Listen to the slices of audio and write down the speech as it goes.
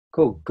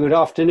Cool. Good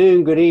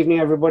afternoon, good evening,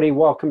 everybody.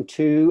 Welcome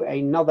to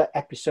another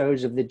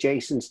episode of the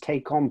Jason's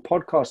Take On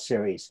podcast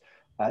series.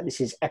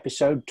 This is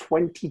episode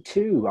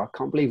 22. I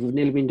can't believe we've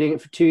nearly been doing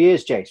it for 2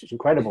 years, Jason. It's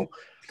incredible.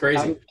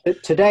 Crazy.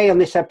 Today on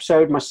this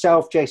episode,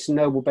 myself, Jason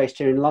Noble, based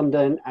here in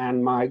London,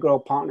 and my good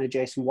old partner,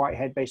 Jason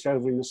Whitehead, based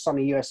over in the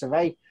sunny US of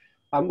A.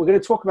 We're going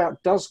to talk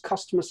about, does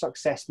customer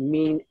success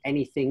mean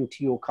anything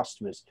to your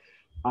customers?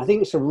 I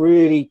think it's a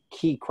really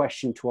key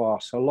question to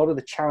ask. A lot of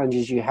the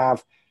challenges you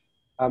have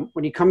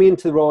when you come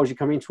into the roles, you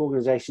come into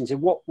organizations,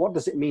 and what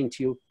does it mean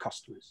to your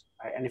customers?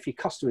 Right? And if your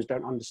customers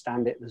don't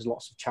understand it, there's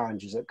lots of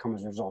challenges that come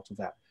as a result of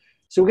that.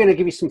 So we're going to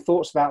give you some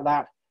thoughts about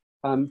that,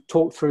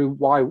 talk through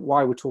why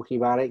we're talking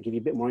about it, give you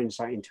a bit more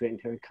insight into it,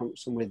 and come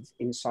some with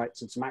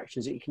insights and some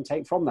actions that you can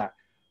take from that.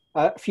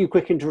 A few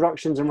quick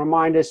introductions and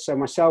reminders. So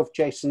myself,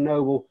 Jason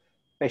Noble,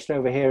 based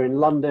over here in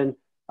London,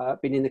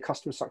 been in the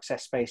customer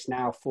success space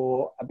now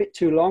for a bit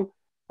too long,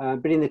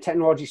 been in the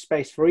technology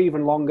space for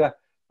even longer.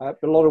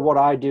 But a lot of what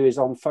I do is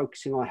I'm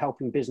focusing on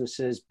helping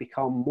businesses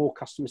become more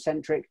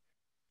customer-centric.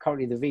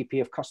 Currently the VP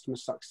of Customer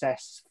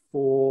Success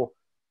for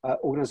an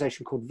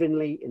organization called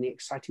Vinley in the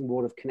exciting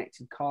world of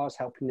connected cars,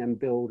 helping them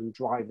build and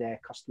drive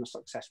their customer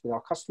success with our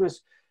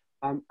customers.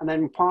 And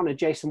then my partner,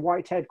 Jason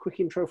Whitehead.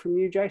 Quick intro from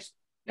you, Jason.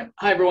 Yep.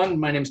 Hi, everyone.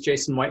 My name is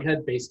Jason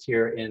Whitehead, based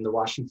here in the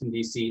Washington,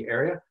 D.C.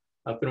 area.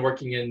 I've been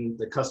working in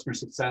the customer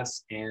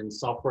success and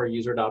software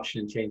user adoption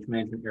and change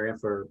management area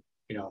for,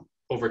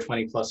 over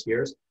 20 plus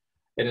years.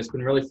 And it's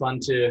been really fun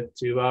to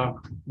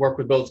work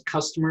with both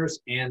customers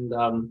and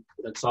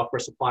software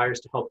suppliers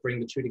to help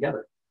bring the two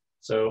together.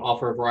 So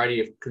offer a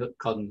variety of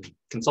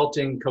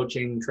consulting,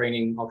 coaching,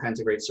 training, all kinds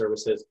of great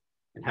services,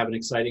 and have an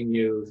exciting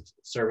new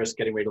service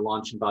getting ready to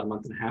launch in about a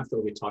month and a half that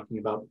we'll be talking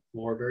about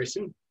more very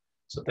soon.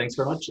 So thanks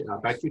very much.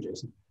 Back to you,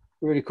 Jason.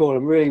 Really cool.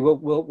 And really,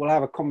 we'll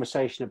have a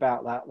conversation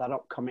about that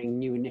upcoming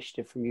new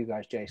initiative from you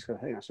guys, Jason.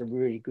 I think that's a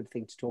really good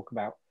thing to talk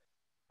about.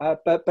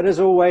 But as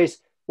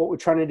always, what we're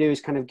trying to do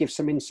is kind of give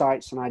some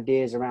insights and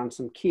ideas around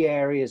some key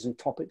areas and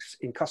topics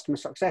in customer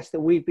success that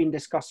we've been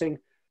discussing.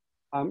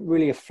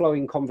 Really a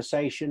flowing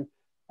conversation.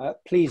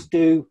 Please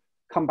do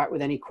come back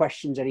with any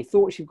questions, any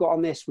thoughts you've got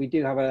on this. We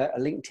do have a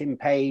LinkedIn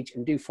page,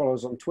 and do follow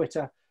us on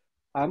Twitter.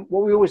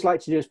 What we always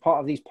like to do as part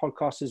of these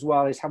podcasts as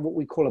well is have what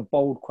we call a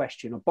bold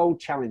question, a bold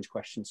challenge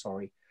question,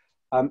 sorry.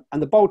 And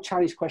the bold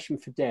challenge question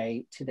for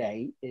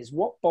today is,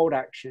 what bold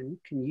action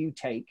can you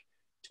take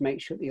to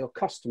make sure that your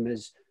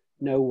customers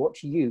know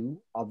what you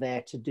are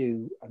there to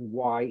do and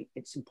why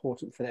it's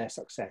important for their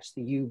success,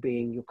 the you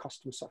being your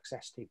customer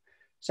success team.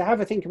 So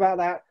have a think about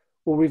that.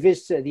 We'll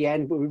revisit it at the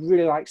end, but we'd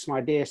really like some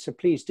ideas. So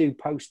please do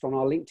post on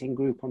our LinkedIn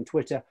group on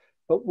Twitter.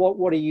 But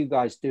what are you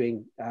guys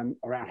doing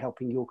around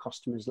helping your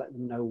customers, let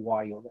them know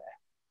why you're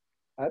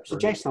there? So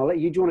Jason, I'll let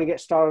you, do you want to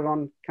get started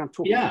on kind of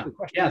talking about the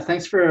question? Yeah,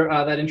 thanks for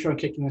that intro and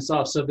kicking us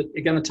off. So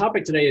again, the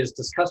topic today is,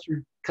 does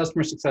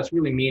customer success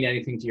really mean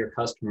anything to your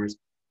customers?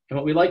 And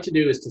what we like to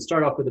do is to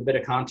start off with a bit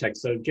of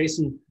context. So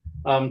Jason,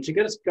 to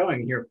get us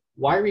going here,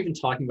 why are we even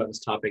talking about this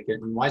topic,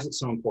 and why is it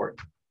so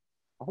important?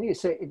 I think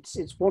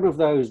it's one of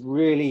those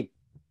really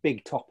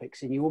big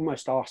topics, and you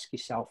almost ask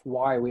yourself,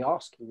 why are we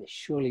asking this?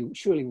 Surely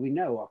we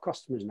know, our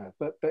customers know,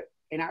 but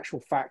in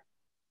actual fact,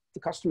 the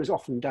customers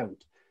often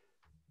don't.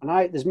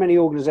 And there's many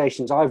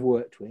organizations I've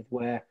worked with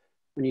where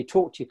when you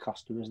talk to your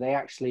customers, they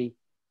actually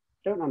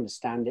don't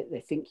understand it. They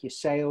think you're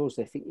sales,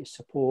 they think you're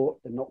support,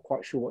 they're not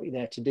quite sure what you're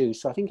there to do.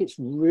 So I think it's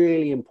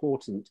really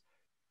important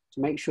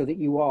to make sure that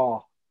you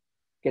are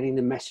getting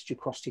the message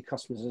across to your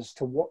customers as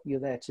to what you're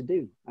there to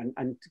do,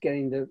 and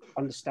getting to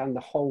understand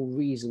the whole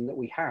reason that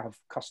we have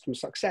customer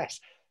success,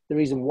 the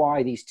reason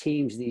why these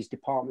teams, these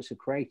departments are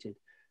created.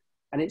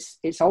 And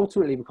it's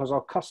ultimately because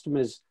our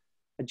customers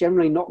are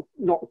generally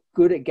not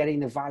good at getting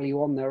the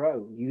value on their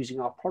own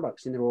using our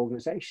products in their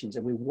organizations,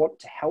 and we want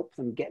to help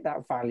them get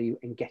that value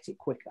and get it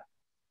quicker.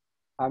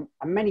 And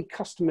many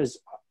customers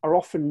are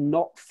often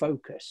not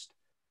focused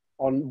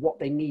on what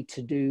they need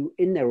to do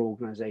in their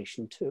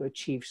organization to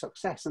achieve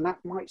success. And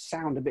that might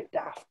sound a bit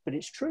daft, but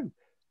it's true.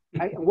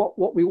 Right? And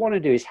what we want to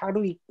do is, how do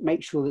we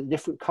make sure that the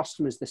different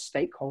customers, the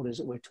stakeholders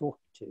that we're talking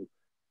to,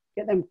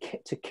 get them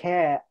to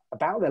care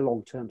about their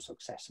long-term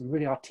success and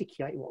really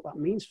articulate what that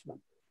means for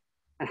them?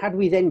 And how do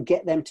we then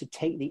get them to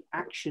take the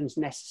actions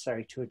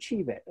necessary to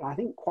achieve it? And I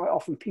think quite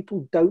often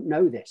people don't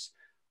know this.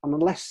 And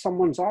unless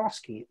someone's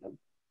asking it them,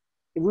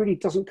 it really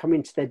doesn't come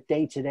into their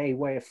day-to-day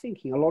way of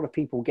thinking. A lot of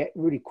people get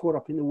really caught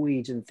up in the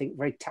weeds and think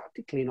very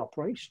tactically and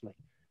operationally.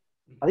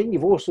 I think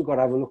you've also got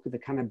to have a look at the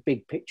kind of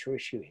big picture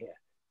issue here.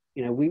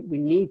 We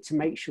need to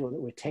make sure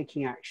that we're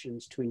taking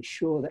actions to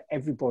ensure that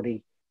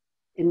everybody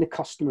in the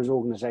customer's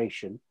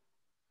organization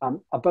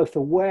are both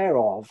aware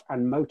of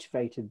and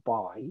motivated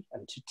by,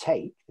 and to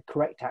take the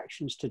correct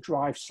actions to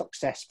drive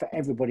success for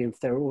everybody and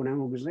for their own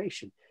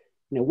organization.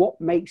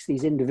 What makes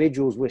these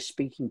individuals we're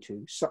speaking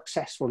to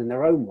successful in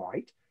their own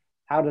right?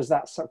 How does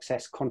that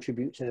success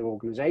contribute to their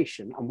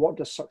organization? And what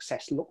does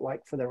success look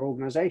like for their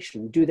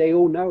organization? Do they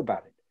all know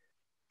about it?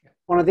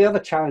 One of the other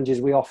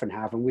challenges we often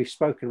have, and we've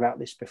spoken about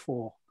this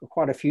before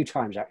quite a few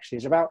times actually,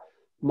 is about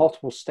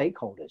multiple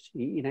stakeholders.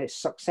 You know,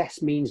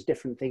 success means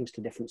different things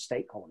to different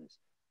stakeholders.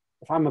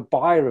 If I'm a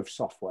buyer of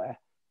software,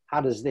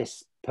 how does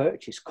this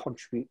purchase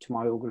contribute to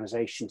my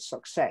organization's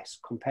success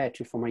compared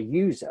to from a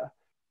user?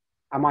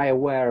 Am I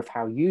aware of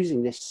how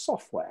using this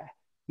software,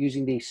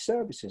 using these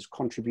services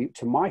contribute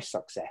to my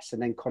success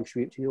and then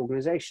contribute to the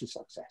organization's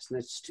success? And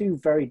there's two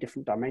very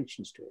different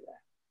dimensions to it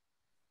there.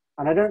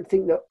 And I don't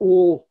think that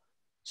all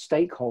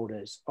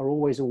stakeholders are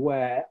always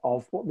aware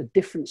of what the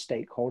different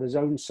stakeholders'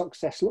 own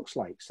success looks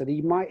like. So that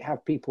you might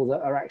have people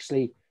that are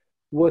actually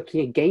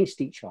working against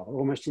each other,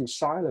 almost in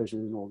silos in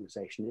an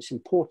organization. It's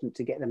important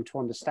to get them to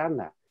understand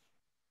that.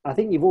 I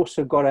think you've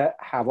also got to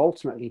have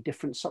ultimately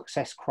different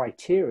success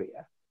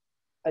criteria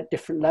at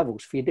different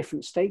levels for your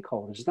different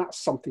stakeholders. And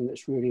that's something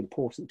that's really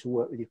important to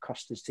work with your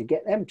customers to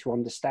get them to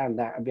understand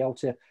that and be able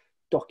to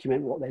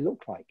document what they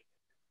look like.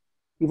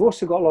 You've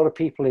also got a lot of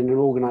people in an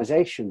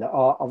organization that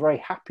are very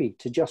happy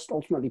to just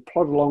ultimately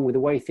plod along with the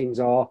way things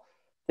are.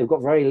 They've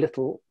got very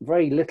little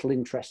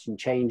interest in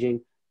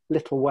changing,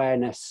 little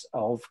awareness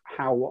of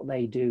how what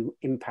they do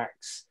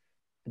impacts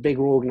the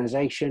bigger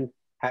organization,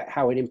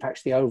 how it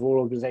impacts the overall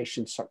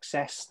organization's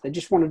success. They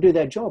just want to do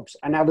their jobs.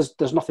 And now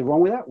there's nothing wrong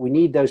with that. We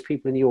need those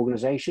people in the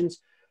organizations,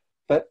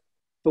 but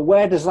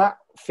where does that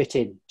fit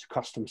in to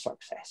customer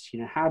success? You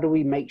know, how do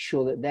we make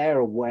sure that they're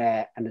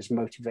aware and as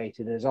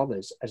motivated as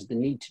others as the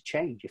need to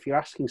change? If you're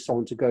asking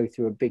someone to go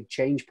through a big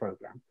change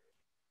program,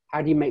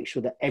 how do you make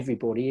sure that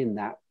everybody in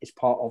that is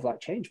part of that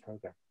change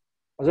program?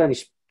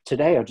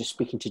 Today, I was just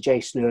speaking to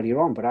Jason earlier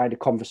on, but I had a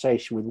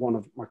conversation with one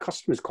of my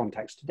customers'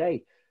 contacts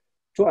today,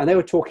 and they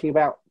were talking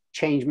about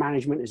change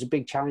management as a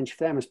big challenge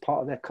for them as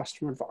part of their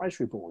customer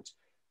advisory boards.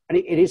 And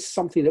it is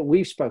something that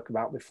we've spoke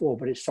about before,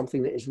 but it's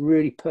something that is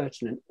really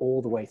pertinent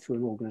all the way through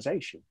an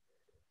organization.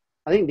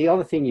 I think the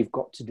other thing you've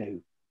got to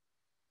do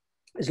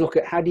is look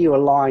at how do you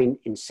align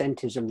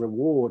incentives and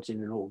rewards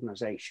in an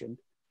organization,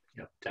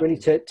 really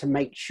to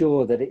make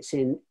sure that it's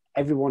in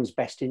everyone's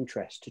best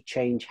interest to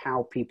change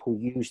how people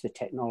use the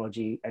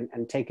technology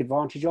and take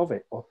advantage of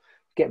it or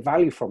get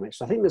value from it.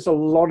 So I think there's a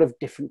lot of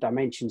different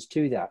dimensions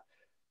to that.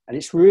 And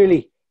it's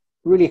really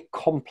a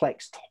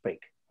complex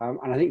topic.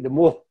 And I think the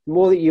more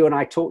that you and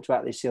I talked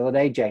about this the other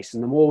day,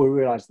 Jason, the more we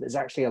realized there's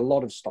actually a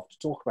lot of stuff to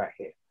talk about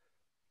here.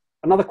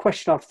 Another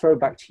question I'd throw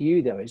back to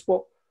you, though, is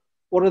what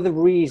are the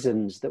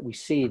reasons that we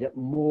see that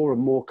more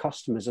and more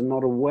customers are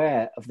not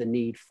aware of the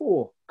need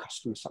for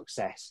customer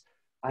success?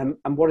 And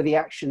what are the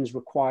actions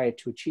required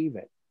to achieve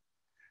it?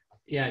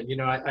 Yeah, you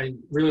know, I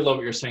really love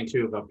what you're saying,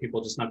 too, about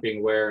people just not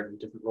being aware and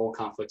different role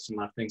conflicts and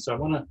that thing. So I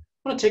want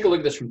to take a look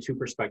at this from two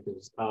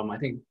perspectives. I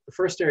think the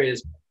first area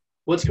is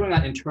what's going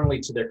on internally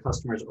to their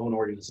customer's own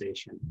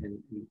organization,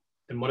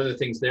 and what are the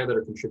things there that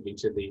are contributing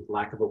to the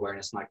lack of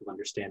awareness, lack of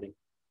understanding.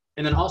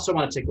 And then also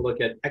want to take a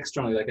look at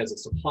externally, like as a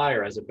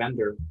supplier, as a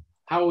vendor,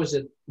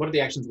 what are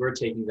the actions we're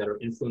taking that are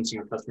influencing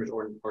our customers,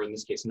 or in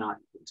this case, not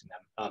influencing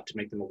them, to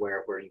make them aware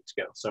of where it needs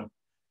to go.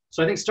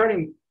 So I think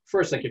starting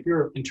first, like if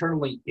you're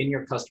internally in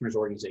your customer's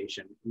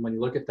organization, when you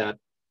look at that,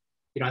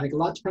 you know, I think a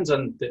lot depends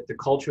on the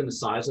culture and the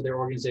size of their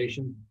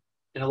organization.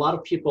 And a lot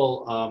of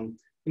people,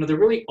 you know, they're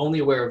really only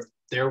aware of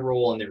their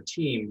role and their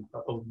team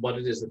of what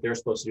it is that they're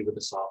supposed to do with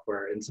the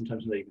software, and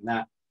sometimes not even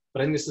that.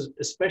 But I think this is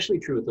especially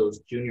true at those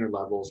junior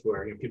levels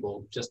where, you know,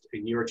 people just a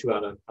year or two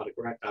out of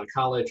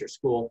college or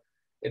school,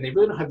 and they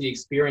really don't have the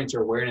experience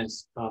or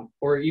awareness,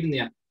 or even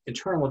the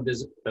internal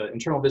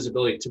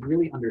visibility to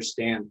really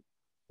understand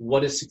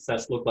what does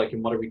success look like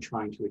and what are we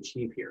trying to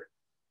achieve here.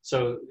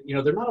 So, you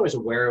know, they're not always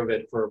aware of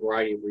it for a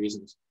variety of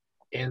reasons,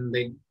 and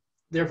they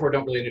therefore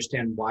don't really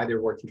understand why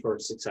they're working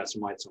towards success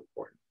and why it's so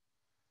important.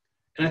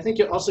 And I think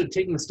you're also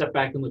taking a step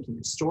back and looking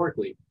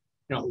historically,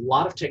 you know, a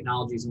lot of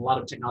technologies and a lot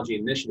of technology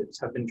initiatives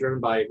have been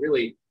driven by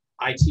really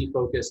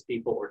IT-focused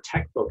people or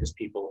tech-focused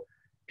people.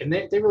 And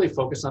they really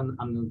focus on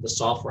the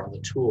software, on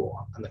the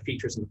tool, on the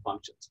features and the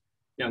functions.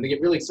 You know, and they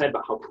get really excited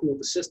about how cool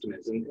the system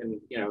is.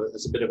 And you know,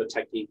 as a bit of a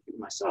tech geek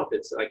myself,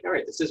 it's like, all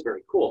right, this is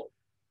very cool.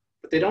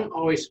 But they don't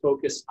always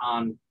focus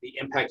on the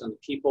impact on the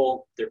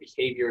people, their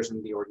behaviors,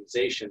 and the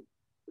organization,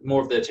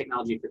 more of the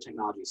technology for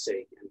technology's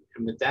sake.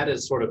 And with that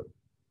has sort of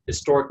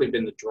historically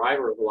been the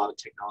driver of a lot of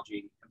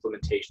technology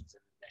implementations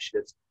and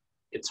initiatives,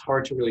 it's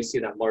hard to really see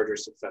that larger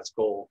success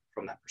goal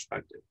from that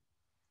perspective.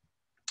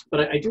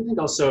 But I do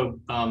think also,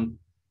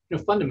 you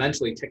know,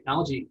 fundamentally,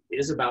 technology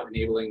is about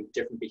enabling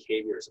different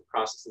behaviors and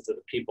processes of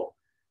the people.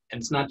 And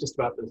it's not just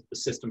about the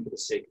system for the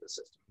sake of the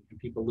system. And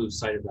people lose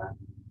sight of that.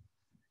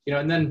 You know,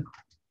 and then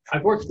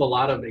I've worked with a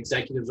lot of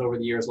executives over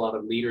the years, a lot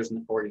of leaders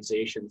in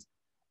organizations.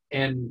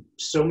 And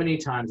so many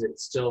times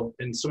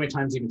and so many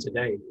times even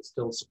today, it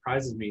still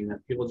surprises me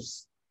that people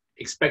just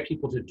expect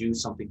people to do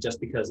something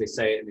just because they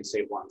say it and they say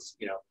it once,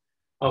 you know,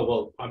 oh,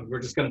 well, we're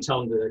just going to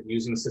tell them that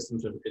using the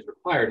systems is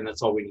required and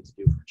that's all we need to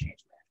do for change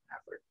management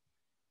effort.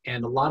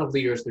 And a lot of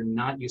leaders, they're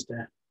not used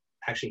to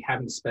actually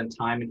having to spend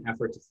time and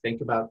effort to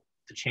think about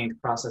the change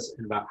process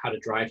and about how to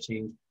drive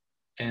change,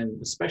 and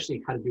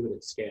especially how to do it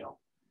at scale.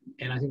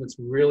 And I think it's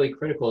really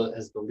critical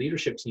as the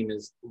leadership team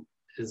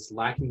is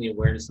lacking the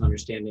awareness and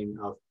understanding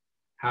of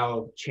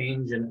how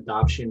change and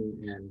adoption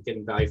and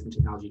getting value from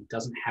technology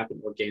doesn't happen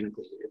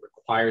organically. It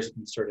requires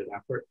concerted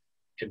effort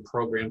and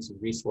programs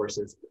and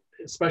resources,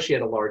 especially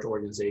at a large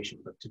organization.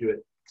 But to do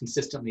it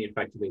consistently,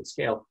 effectively at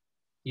scale,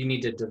 you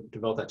need to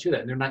develop that to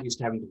that. And they're not used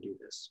to having to do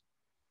this.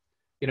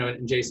 You know,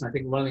 and Jason, I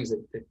think one of the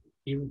things that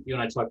you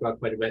and I talked about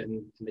quite a bit,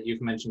 and that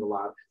you've mentioned a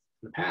lot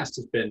in the past,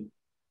 has been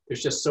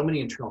there's just so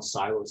many internal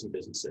silos in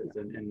businesses.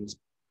 And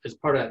as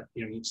part of that,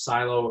 you know, each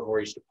silo or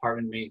each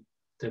department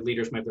the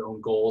leaders might have their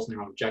own goals and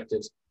their own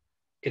objectives,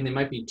 and they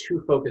might be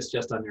too focused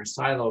just on their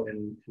silo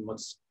and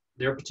what's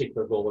their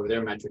particular goal or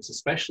their metrics,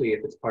 especially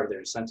if it's part of their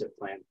incentive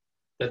plan,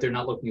 that they're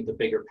not looking at the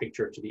bigger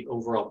picture to the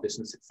overall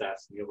business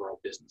success and the overall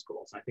business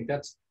goals. And I think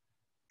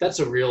that's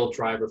a real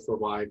driver for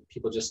why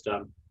people just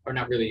are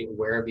not really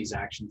aware of these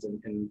actions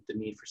and the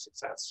need for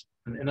success.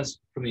 And that's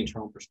from the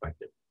internal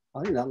perspective.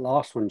 I think that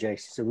last one,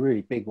 Jason, is a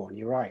really big one.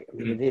 You're right. I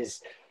mean,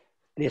 it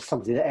is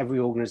something that every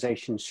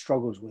organization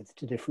struggles with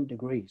to different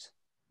degrees.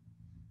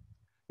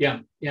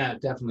 Yeah,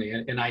 definitely.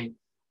 And I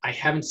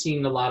haven't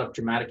seen a lot of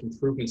dramatic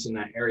improvements in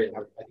that area.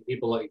 I think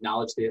people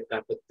acknowledge that,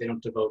 but they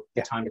don't devote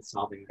the time to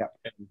solving that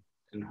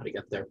and how to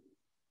get there.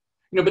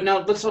 You know, but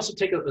now let's also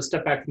take a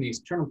step back from the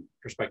external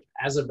perspective.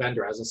 As a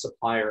vendor, as a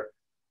supplier,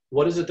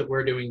 what is it that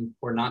we're doing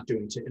or not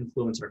doing to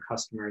influence our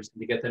customers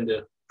and to get them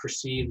to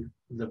perceive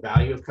the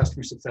value of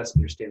customer success,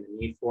 understand the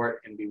need for it,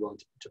 and be willing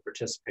to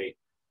participate?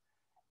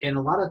 And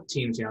a lot of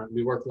teams, you know,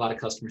 we work with a lot of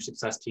customer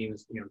success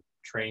teams, you know,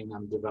 train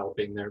them,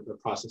 developing their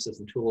processes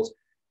and tools.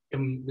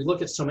 And we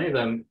look at so many of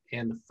them,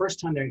 and the first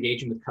time they're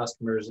engaging with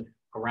customers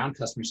around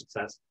customer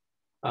success,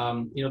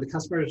 you know, the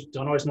customers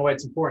don't always know why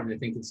it's important. They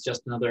think it's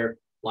just another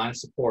line of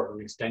support or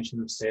an extension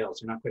of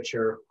sales. You're not quite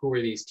sure who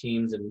are these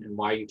teams and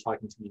why are you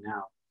talking to me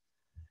now?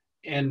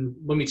 And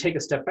when we take a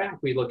step back,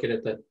 we look at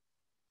it that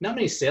not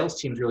many sales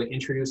teams really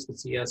introduce the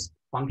CS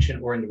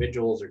function or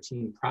individuals or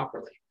team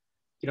properly.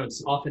 You know,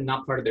 it's often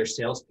not part of their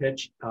sales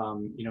pitch.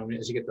 You know,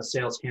 as you get the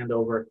sales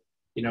handover,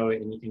 you know,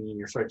 and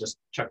you're sort of just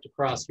checked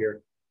across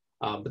here.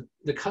 But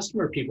the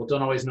customer people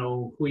don't always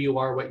know who you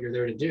are, what you're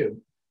there to do.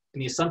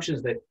 And the assumption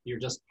is that you're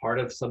just part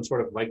of some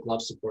sort of white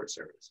glove support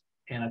service.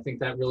 And I think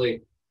that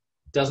really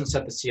doesn't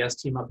set the CS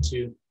team up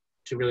to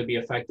really be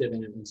effective,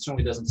 and it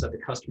certainly doesn't set the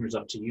customers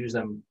up to use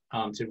them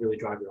to really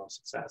drive their own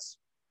success.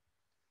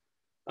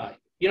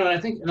 You know, and I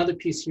think another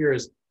piece here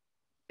is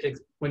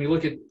when you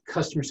look at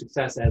customer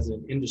success as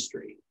an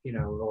industry, you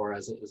know, or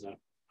as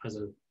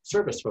a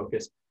service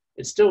focus,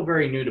 it's still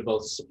very new to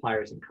both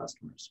suppliers and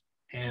customers.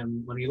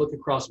 And when you look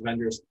across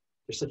vendors,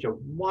 there's such a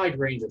wide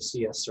range of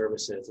CS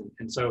services.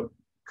 And so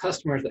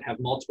customers that have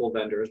multiple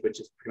vendors, which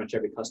is pretty much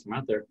every customer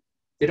out there,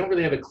 they don't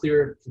really have a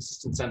clear,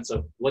 consistent sense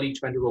of what each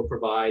vendor will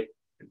provide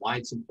and why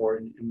it's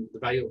important and the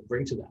value it will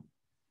bring to them.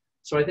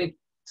 So I think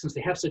since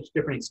they have such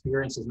different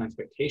experiences and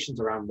expectations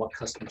around what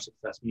customer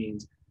success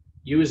means,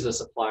 you as the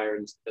supplier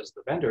and as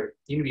the vendor,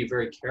 you need to be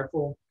very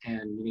careful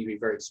and you need to be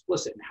very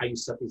explicit in how you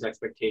set these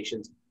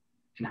expectations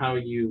and how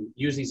you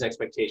use these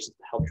expectations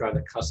to help drive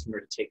the customer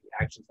to take the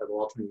actions that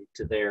will ultimately lead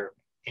to their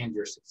and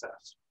your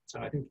success. So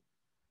I think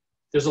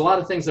there's a lot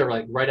of things that are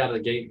like right out of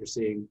the gate you're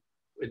seeing.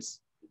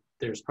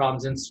 There's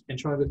problems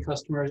internally with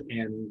customers,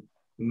 and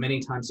many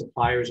times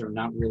suppliers are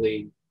not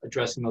really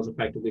addressing those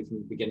effectively from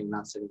the beginning,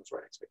 not setting those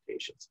right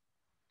expectations.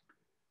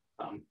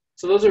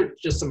 So those are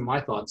just some of my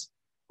thoughts.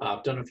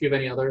 Don't know if you have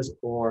any others,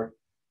 or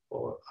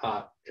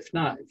if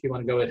not, if you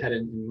want to go ahead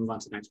and move on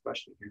to the next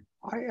question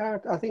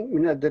here. I think, you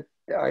know, that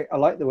I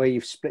like the way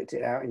you've split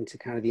it out into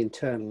kind of the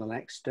internal and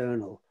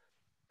external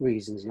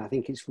reasons, and I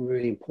think it's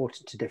really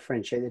important to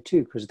differentiate the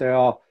two, because there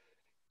are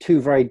two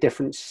very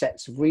different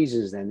sets of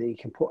reasons then that you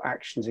can put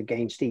actions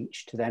against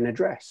each to then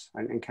address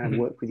and kind of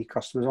work with your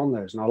customers on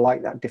those. And I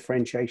like that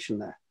differentiation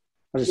there.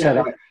 As I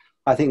said,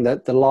 I think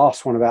that the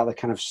last one about the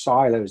kind of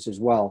silos as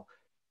well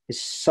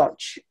is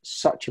such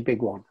a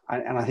big one.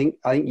 And I think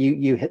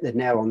you hit the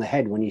nail on the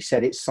head when you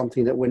said it's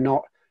something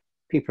that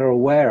people are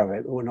aware of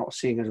it, but we're not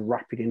seeing as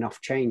rapid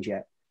enough change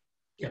yet.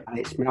 Yeah.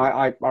 And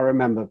I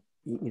remember,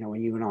 you know,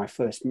 when you and I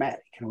first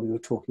met, you know, we were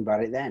talking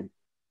about it then.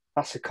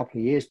 That's a couple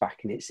of years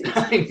back, and it's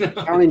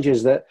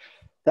challenges that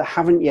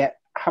haven't yet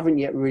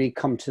really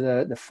come to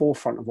the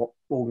forefront of what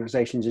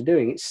organizations are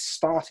doing. It's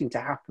starting to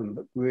happen,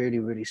 but really,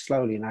 really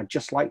slowly. And I'd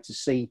just like to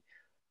see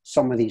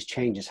some of these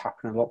changes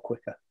happen a lot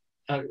quicker.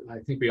 I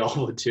think we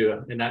all would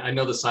too. And I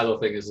know the silo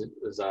thing is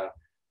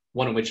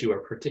one in which you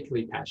are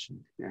particularly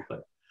passionate. Yeah.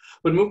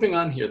 But moving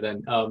on here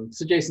then.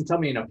 So Jason, tell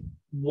me, you know,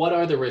 what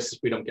are the risks if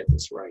we don't get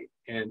this right?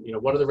 And, you know,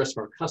 what are the risks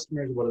for our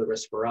customers? What are the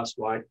risks for us?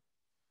 Why?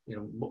 You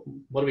know,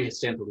 what do we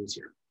stand to lose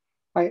here?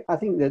 I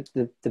think that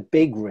the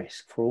big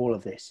risk for all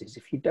of this is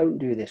if you don't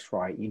do this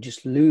right, you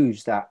just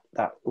lose that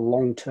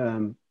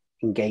long-term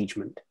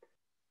engagement,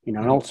 you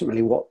know, and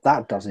ultimately what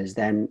that does is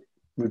then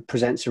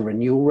presents a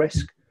renewal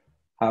risk.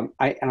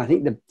 I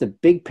think the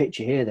big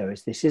picture here, though,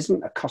 is this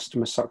isn't a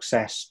customer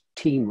success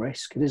team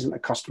risk. It isn't a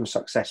customer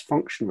success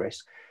function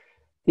risk.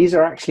 These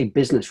are actually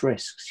business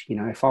risks. You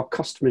know,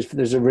 if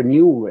there's a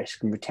renewal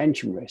risk and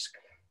retention risk,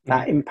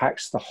 that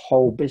impacts the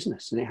whole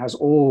business, and it has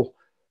all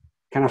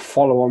kind of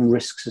follow-on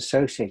risks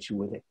associated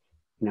with it.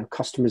 You know,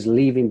 customers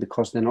leaving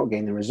because they're not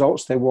getting the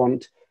results they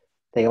want.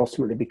 They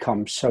ultimately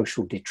become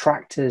social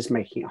detractors,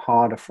 making it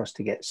harder for us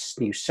to get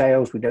new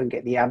sales. We don't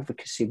get the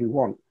advocacy we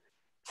want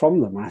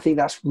from them. And I think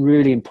that's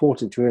really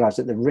important to realize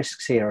that the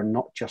risks here are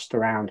not just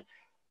around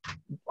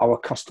our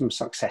customer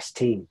success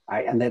team,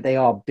 right? And that they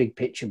are big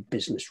picture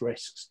business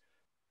risks.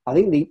 I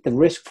think the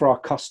risk for our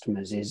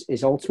customers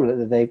is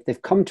ultimately that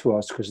they've come to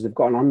us because they've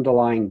got an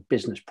underlying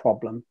business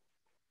problem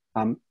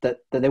that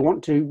they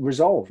want to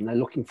resolve, and they're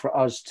looking for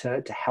us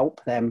to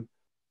help them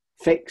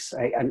fix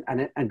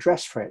and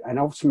address for it. And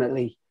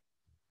ultimately,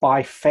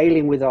 by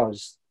failing with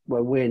us,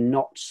 where we're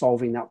not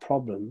solving that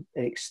problem,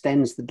 it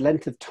extends the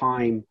length of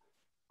time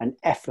and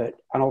effort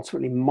and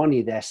ultimately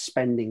money they're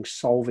spending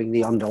solving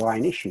the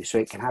underlying issue. So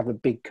it can have a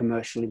big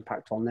commercial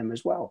impact on them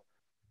as well.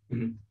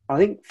 Mm-hmm. I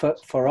think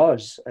for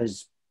us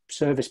as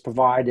service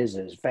providers,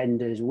 as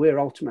vendors, we're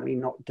ultimately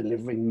not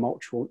delivering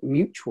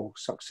mutual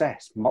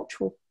success.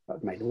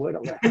 I've made a word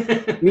up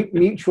there.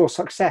 Mutual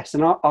success.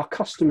 And our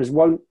customers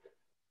won't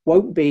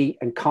be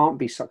and can't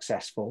be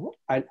successful.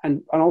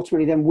 And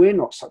ultimately then we're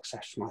not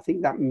successful. I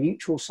think that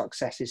mutual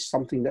success is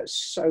something that's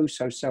so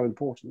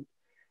important.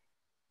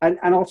 And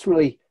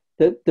ultimately,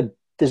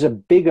 there's a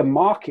bigger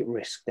market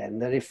risk then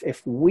that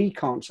if we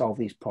can't solve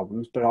these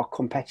problems, but our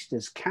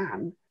competitors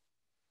can,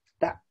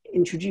 that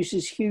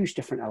introduces huge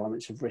different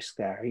elements of risk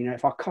there. You know,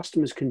 if our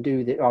customers can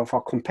do this, or if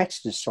our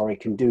competitors,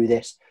 can do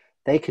this,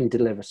 they can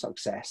deliver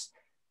success.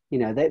 You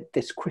know,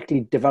 there's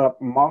quickly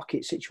develop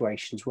market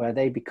situations where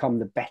they become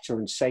the better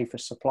and safer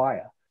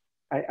supplier.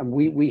 And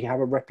we have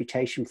a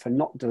reputation for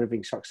not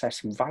delivering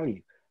success and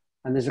value.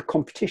 And there's a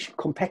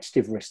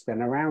competitive risk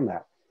then around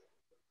that.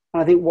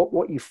 And I think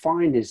what you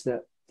find is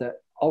that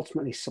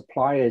ultimately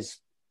suppliers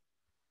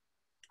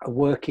are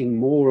working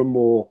more and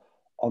more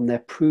on their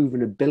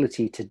proven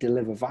ability to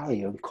deliver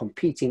value and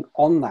competing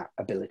on that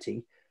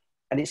ability.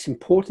 And it's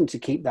important to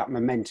keep that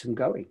momentum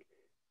going.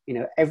 You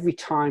know, every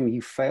time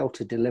you fail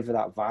to deliver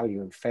that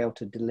value and fail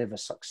to deliver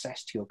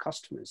success to your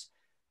customers,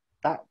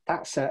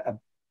 that's a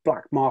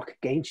black mark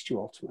against you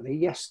ultimately.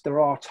 Yes, there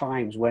are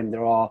times when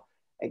there are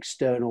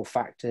external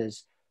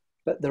factors,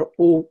 but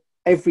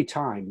every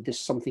time there's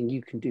something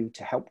you can do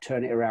to help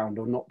turn it around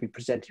or not be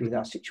presented with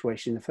that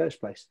situation in the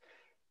first place.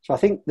 So I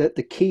think that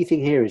the key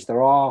thing here is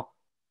there are,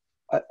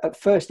 at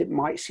first it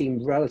might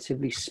seem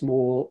relatively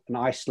small and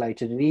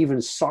isolated and even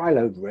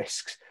siloed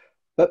risks,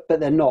 but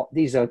they're not.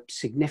 These are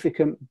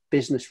significant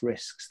business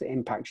risks that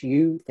impact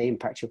you, they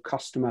impact your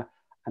customer,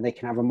 and they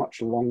can have a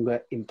much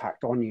longer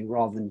impact on you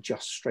rather than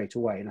just straight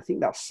away. And I think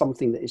that's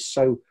something that is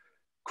so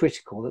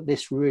critical, that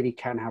this really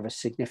can have a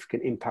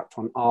significant impact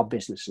on our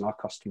business and our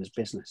customers'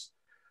 business.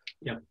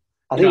 Yeah,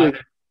 I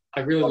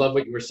really love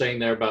what you were saying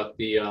there about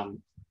the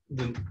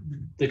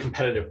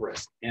competitive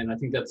risk, and I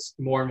think that's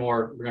more and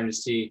more we're going to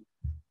see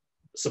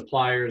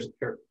suppliers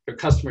or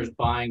customers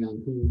buying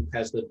on who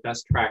has the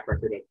best track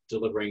record of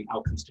delivering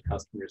outcomes to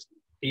customers,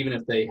 even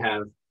if they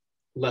have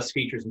less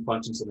features and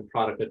functions in the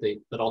product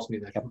that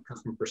ultimately that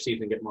customer perceives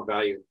and get more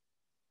value.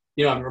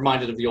 You know, I'm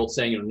reminded of the old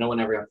saying, you know, no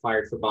one ever got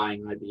fired for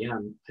buying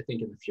IBM. I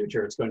think in the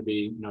future, it's going to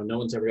be, you know, no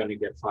one's ever going to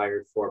get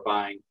fired for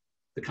buying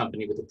the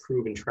company with a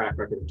proven track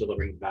record of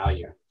delivering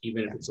value,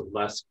 even if it's a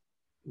less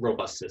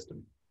robust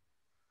system.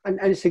 And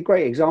it's a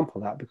great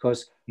example of that,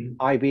 because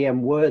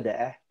IBM were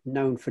there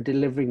known for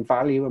delivering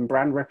value and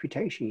brand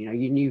reputation. You know,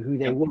 you knew who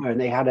they were,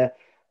 and they had a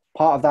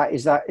part of that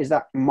is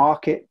that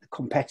market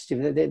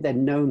competitive. They're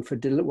known for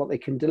what they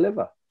can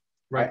deliver.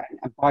 Right.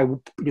 And by, you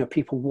know,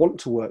 people want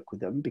to work with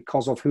them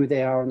because of who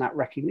they are and that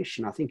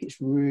recognition. I think it's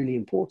really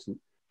important.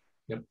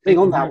 Yep.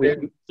 On that,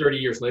 30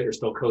 years later,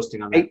 still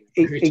coasting on that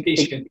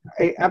reputation.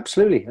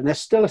 Absolutely. And they're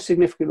still a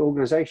significant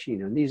organization, you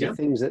know, and these are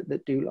things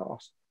that do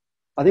last.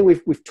 I think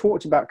we've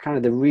talked about kind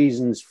of the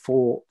reasons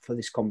for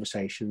this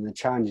conversation, the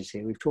challenges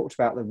here. We've talked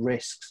about the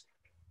risks.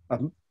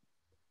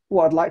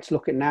 What I'd like to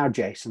look at now,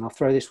 Jason, I'll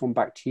throw this one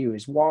back to you,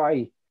 is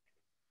why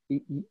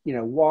do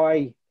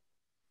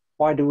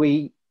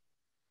we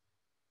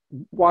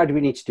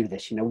need to do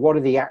this? You know, what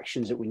are the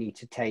actions that we need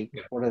to take?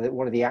 Yeah. What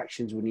are the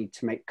actions we need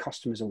to make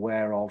customers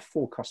aware of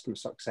for customer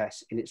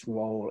success in its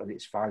role and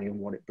its value and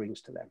what it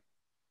brings to them?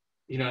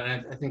 You know,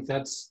 and I think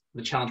that's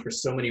the challenge for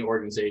so many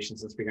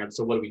organizations, is figuring out,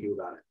 so what do we do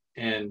about it?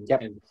 And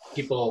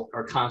people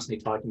are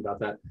constantly talking about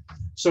that.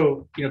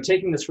 So, you know,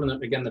 taking this from the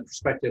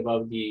perspective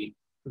of the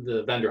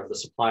vendor, of the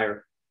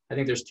supplier, I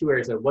think there's two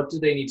areas there. What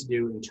do they need to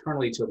do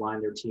internally to align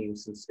their team,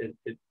 since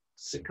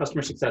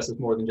customer success is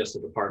more than just a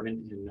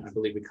department, and I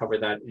believe we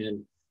covered that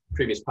in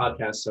previous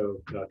podcasts.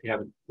 So if you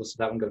haven't listened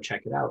to that one, go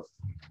check it out.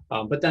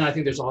 But then I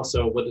think there's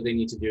also, what do they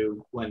need to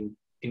do when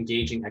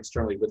engaging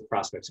externally with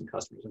prospects and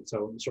customers? And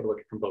so sort of look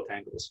at it from both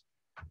angles.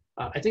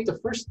 I think the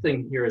first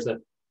thing here is that,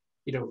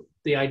 you know,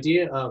 the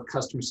idea of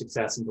customer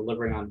success and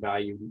delivering on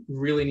value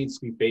really needs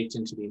to be baked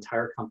into the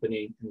entire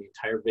company and the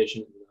entire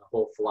vision and the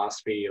whole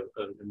philosophy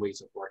and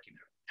ways of working.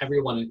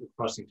 Everyone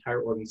across the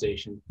entire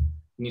organization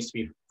needs to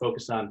be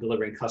focused on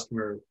delivering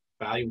customer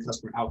value and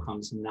customer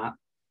outcomes, not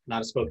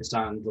as focused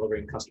on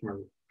delivering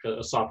customer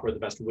software, the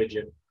best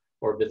widget,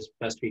 or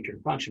best feature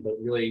and function, but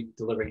really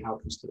delivering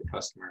outcomes to the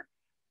customer.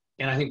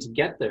 And I think to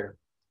get there,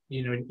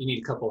 you need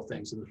a couple of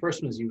things. And the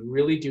first one is you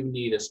really do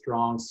need a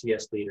strong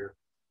CS leader,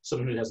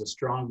 someone who has a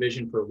strong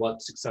vision for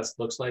what success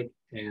looks like,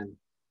 and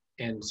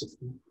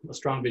a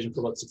strong vision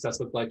for what success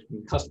looks like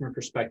from the customer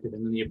perspective,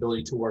 and then the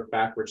ability to work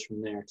backwards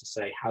from there to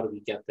say, how do we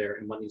get there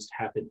and what needs to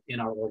happen in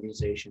our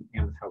organization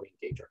and with how we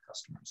engage our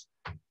customers.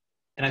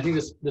 And I think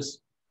this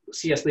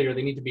CS leader,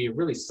 they need to be a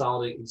really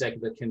solid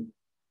executive that can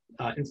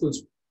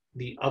influence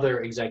the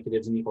other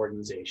executives in the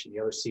organization, the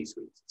other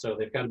C-suites. So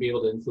they've got to be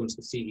able to influence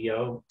the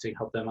CEO to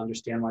help them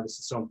understand why this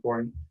is so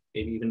important,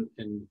 maybe even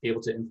and be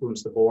able to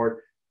influence the board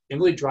and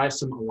really drive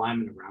some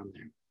alignment around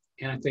there.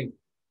 And I think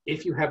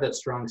if you have that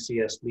strong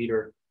CS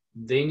leader,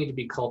 they need to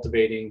be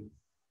cultivating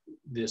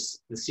the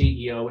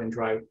CEO and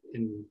drive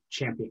and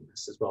championing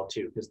this as well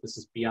too, because this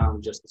is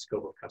beyond just the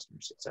scope of customer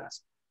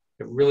success.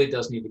 It really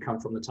does need to come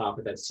from the top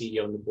of that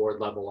CEO and the board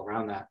level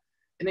around that.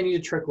 And they need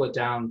to trickle it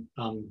down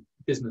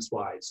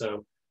business-wide.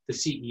 So the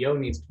CEO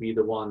needs to be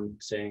the one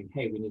saying,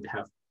 hey, we need to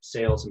have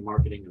sales and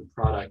marketing and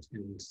product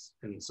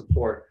and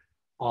support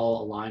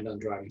all aligned on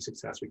driving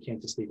success. We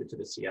can't just leave it to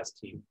the CS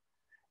team.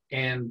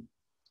 And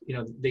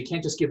they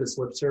can't just give this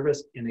lip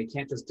service, and they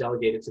can't just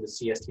delegate it to the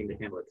CS team to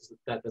handle it,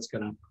 because that's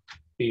going to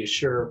be a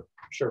sure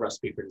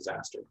recipe for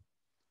disaster.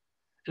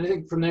 And I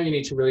think from there, you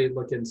need to really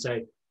look and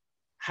say,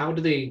 how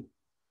do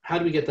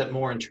we get that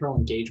more internal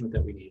engagement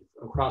that we need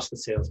across the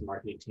sales and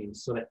marketing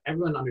teams, so that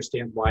everyone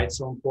understands why it's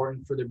so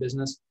important for their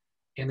business,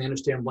 and they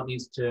understand what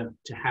needs to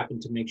happen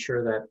to make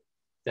sure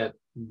that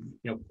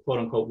quote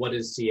unquote, what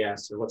is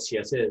CS or what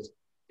CS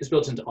is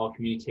built into all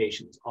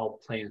communications, all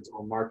plans,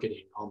 all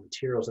marketing, all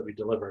materials that we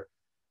deliver,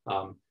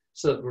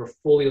 so that we're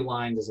fully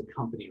aligned as a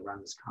company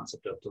around this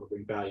concept of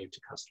delivering value to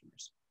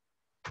customers.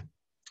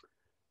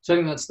 So I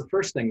think that's the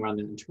first thing around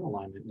the internal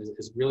alignment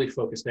is really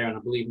focused there. And I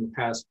believe in the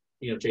past,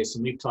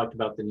 Jason, we've talked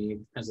about the need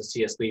as a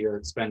CS leader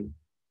to spend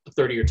a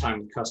third of your time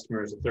with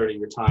customers, a third of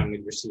your time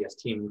with your CS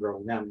team and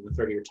growing them, and a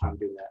third of your time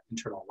doing that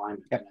internal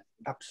alignment. Yep,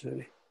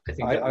 absolutely.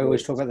 I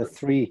always talk about the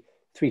three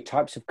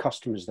types of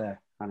customers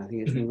there, and I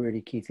think it's a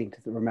really key thing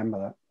to remember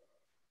that.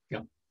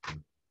 Yeah.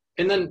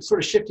 And then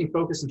sort of shifting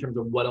focus in terms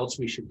of what else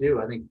we should do,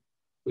 I think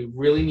we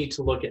really need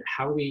to look at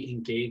how we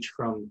engage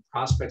from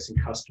prospects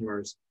and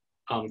customers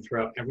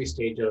throughout every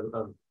stage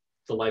of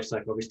the life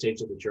cycle, every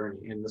stage of the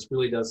journey. And this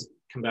really does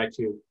come back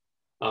to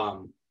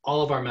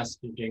all of our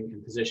messaging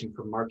and positioning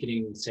for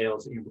marketing and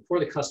sales, before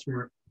the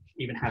customer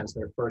even has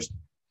their first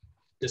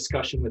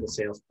discussion with a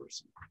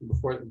salesperson,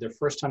 before their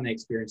first time they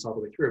experience all the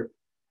way through.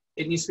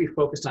 It needs to be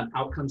focused on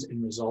outcomes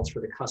and results for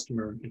the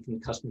customer and from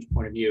the customer's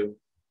point of view,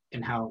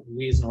 and how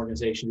we as an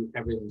organization do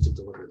everything to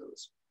deliver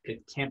those.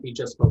 It can't be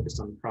just focused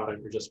on the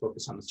product or just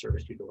focused on the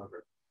service you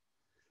deliver.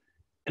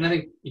 And I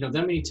think,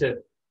 then we need to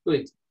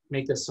really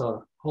make this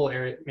whole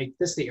area, make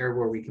this the area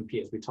where we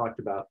compete, as we talked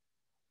about.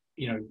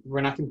 We're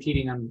not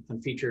competing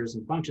on features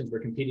and functions, we're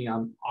competing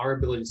on our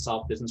ability to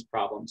solve business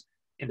problems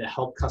and to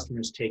help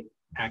customers take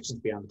actions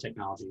beyond the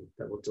technology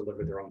that will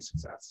deliver their own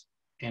success.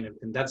 And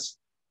that's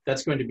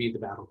going to be the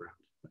battleground,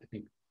 I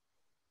think.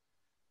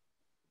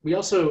 We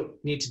also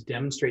need to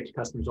demonstrate to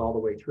customers all the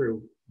way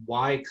through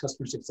why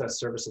customer success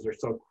services are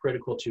so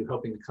critical to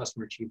helping the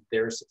customer achieve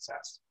their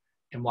success,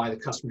 and why the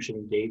customer should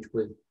engage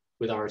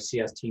with our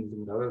CS teams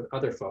and with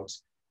other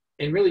folks,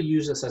 and really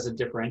use this as a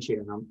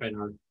differentiator in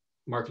our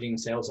marketing and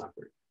sales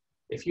effort.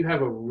 If you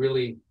have a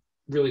really,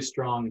 really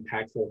strong,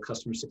 impactful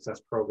customer success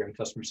program,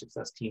 customer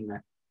success team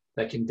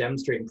that can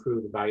demonstrate and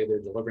prove the value they're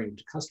delivering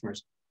to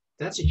customers,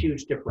 that's a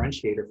huge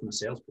differentiator from a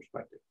sales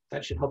perspective.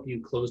 That should help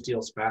you close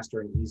deals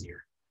faster and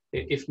easier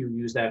if you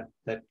use that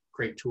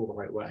great tool the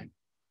right way.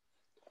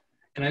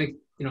 And I think,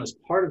 as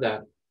part of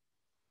that,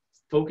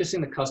 focusing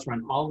the customer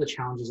on all the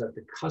challenges that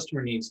the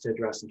customer needs to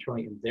address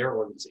internally in their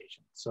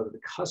organization, so that the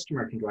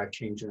customer can drive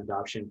change and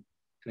adoption,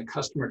 and the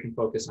customer can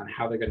focus on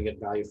how they're going to get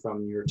value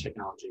from your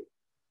technology,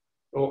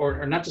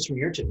 or not just from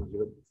your technology,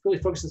 but really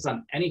focuses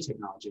on any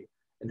technology,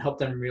 and help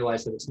them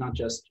realize that it's not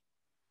just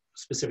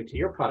specific to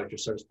your product or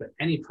service, but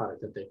any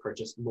product that they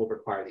purchase will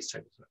require these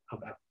types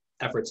of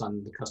efforts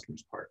on the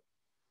customer's part.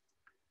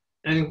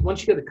 And I think once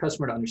you get the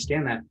customer to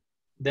understand that,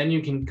 then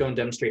you can go and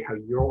demonstrate how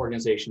your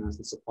organization as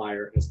the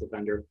supplier, as the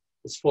vendor,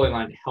 is fully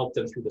aligned to help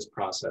them through this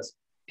process,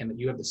 and that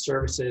you have the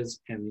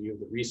services and that you have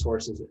the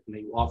resources, and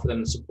that you offer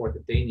them the support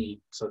that they need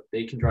so that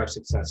they can drive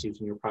success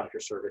using your product or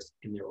service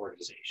in their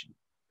organization.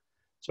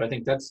 So I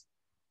think that's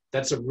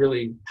a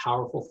really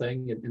powerful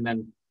thing. And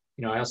then,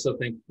 I also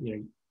think,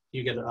 you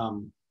get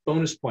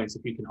bonus points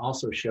if you can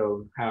also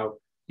show how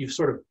you've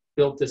sort of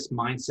built this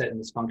mindset and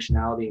this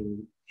functionality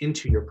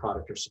into your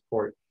product or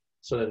support,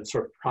 so that it's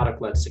sort of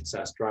product-led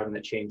success, driving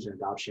that change and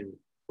adoption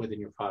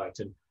within your product.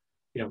 And,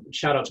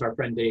 shout out to our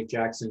friend Dave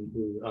Jackson,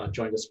 who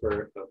joined us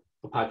for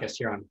a podcast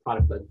here on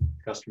product-led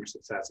customer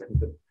success. I think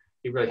that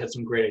he really had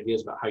some great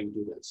ideas about how you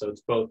do that. So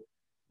it's both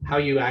how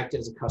you act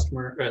as a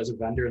customer, or as a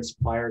vendor and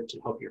supplier to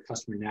help your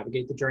customer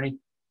navigate the journey,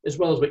 as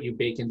well as what you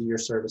bake into your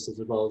services,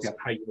 as well as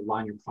how you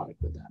align your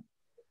product with that.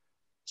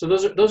 So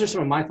those are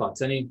some of my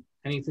thoughts.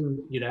 Anything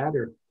you'd add?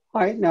 Or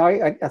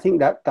I think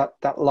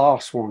that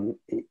last one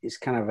is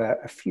kind of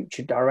a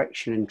future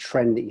direction and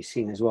trend that you're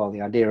seeing as well.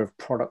 The idea of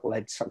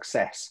product-led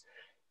success,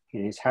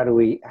 is how do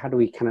we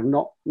kind of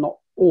not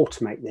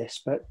automate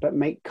this, but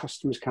make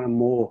customers kind of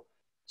more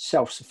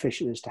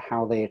self-sufficient as to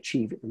how they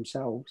achieve it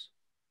themselves,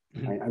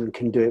 Mhm. right? And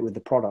can do it with the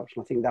product.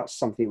 And I think that's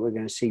something we're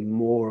going to see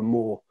more and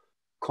more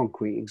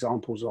concrete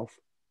examples of.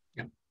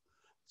 Yeah.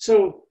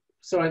 So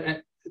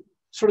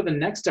sort of the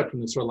next step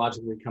from this sort of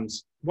logically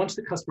comes once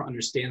the customer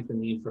understands the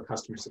need for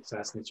customer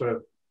success and they sort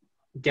of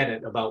get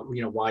it about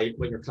why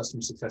what your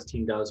customer success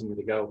team does and where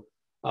they go.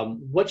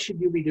 What should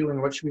you be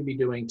doing? What should we be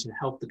doing to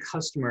help the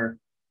customer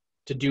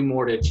to do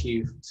more to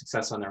achieve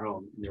success on their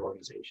own in their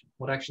organization?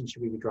 What action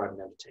should we be driving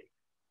them to take?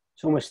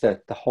 It's almost the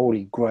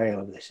holy grail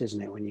of this,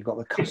 isn't it? When you've got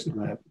the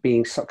customer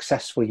being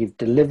successful, you've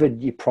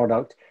delivered your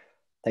product.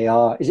 They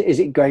are. Is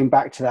it going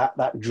back to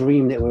that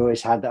dream that we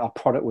always had, that our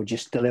product would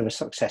just deliver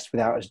success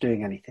without us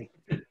doing anything?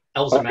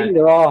 But I think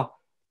there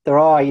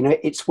are,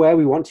 it's where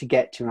we want to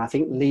get to. And I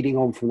think leading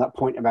on from that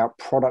point about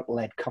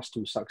product-led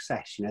customer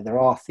success, there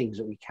are things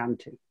that we can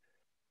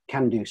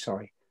do,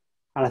 sorry.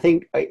 And I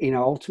think,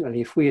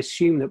 ultimately, if we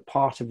assume that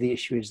part of the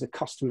issue is that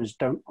customers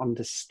don't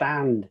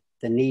understand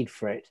the need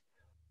for it,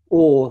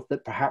 or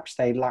that perhaps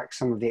they lack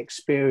some of the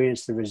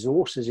experience, the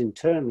resources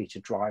internally to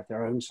drive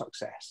their own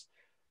success,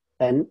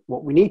 then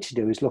what we need to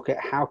do is look at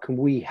how can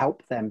we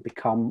help them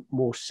become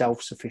more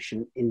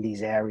self-sufficient in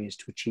these areas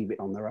to achieve it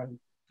on their own.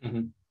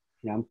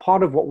 Mm-hmm. And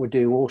part of what we're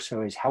doing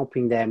also is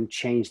helping them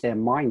change their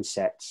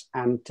mindsets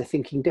and to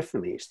thinking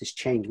differently. It's this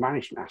change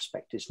management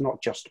aspect. It's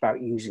not just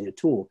about using a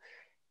tool,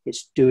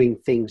 it's doing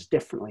things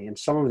differently. And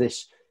some of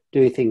this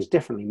doing things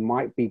differently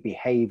might be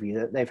behavior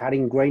that they've had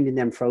ingrained in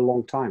them for a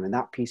long time, and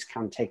that piece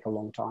can take a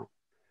long time.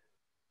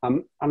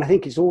 And I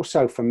think it's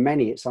also, for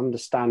many, it's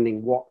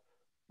understanding what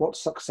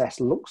success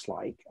looks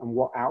like and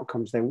what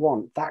outcomes they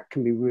want. That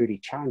can be really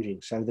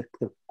challenging. So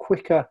the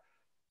quicker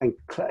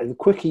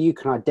you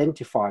can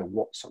identify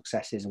what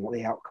success is and what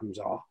the outcomes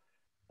are,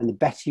 and the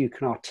better you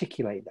can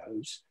articulate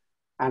those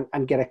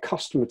and get a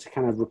customer to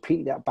kind of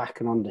repeat that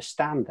back and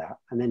understand that,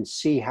 and then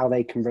see how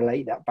they can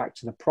relate that back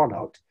to the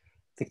product,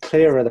 the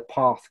clearer the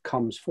path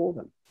comes for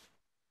them.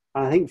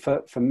 And I think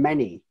for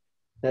many,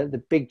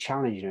 the big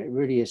challenge, it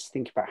really is to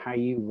think about how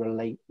you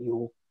relate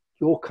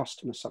your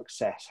customer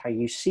success, how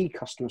you see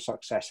customer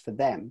success for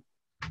them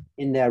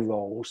in their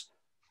roles.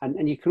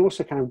 And you can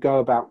also kind of go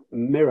about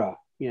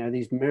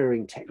these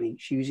mirroring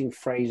techniques, using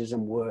phrases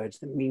and words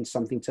that mean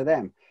something to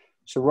them.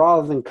 So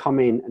rather than come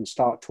in and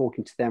start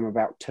talking to them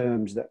about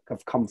terms that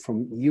have come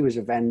from you as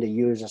a vendor,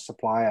 you as a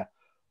supplier,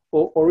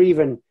 or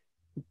even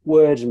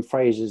words and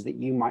phrases that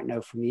you might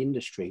know from the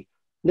industry,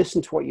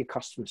 listen to what your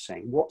customer's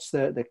saying. What's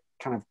the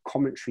kind of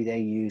commentary they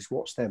use?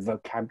 What's their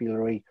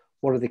vocabulary?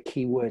 What are the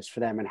key words for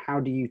them? And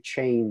how do you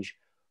change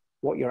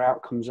what your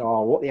outcomes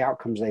are, what the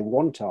outcomes they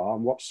want are,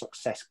 and what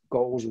success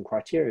goals and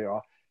criteria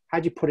are? How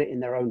do you put it in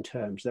their own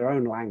terms, their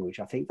own language?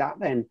 I think that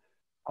then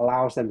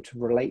allows them to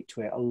relate to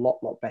it a lot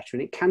better.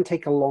 And it can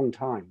take a long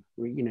time,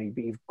 but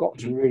you've got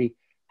to really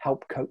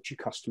help coach your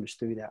customers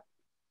through that.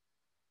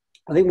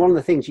 I think one of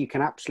the things you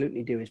can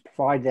absolutely do is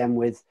provide them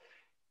with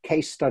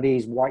case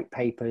studies, white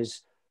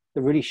papers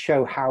that really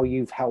show how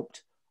you've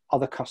helped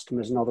other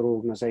customers and other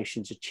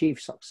organizations achieve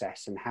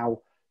success, and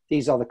how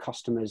these other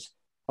customers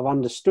have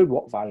understood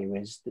what value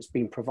is that's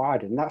been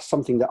provided. And that's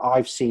something that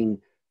I've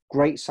seen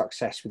great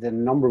success within a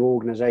number of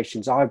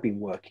organizations I've been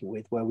working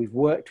with, where we've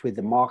worked with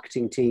the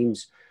marketing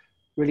teams,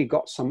 really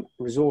got some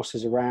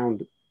resources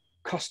around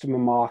customer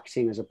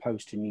marketing as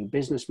opposed to new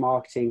business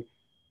marketing,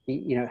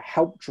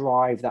 help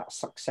drive that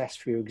success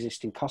for your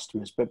existing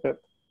customers, but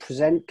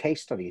present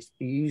case studies,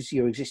 use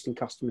your existing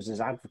customers as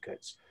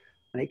advocates.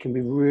 And it can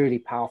be really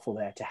powerful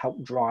there to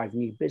help drive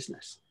new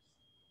business.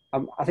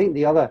 I think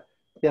the other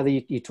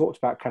you talked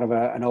about kind of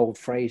an old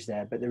phrase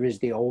there, but there is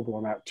the old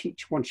one about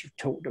teach once you've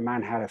taught a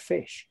man how to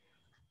fish.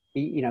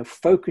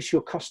 Focus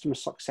your customer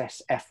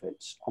success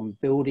efforts on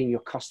building your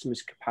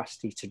customers'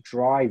 capacity to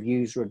drive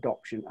user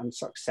adoption and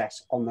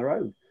success on their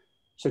own.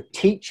 So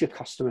teach your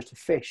customer to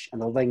fish, and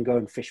they'll then go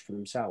and fish for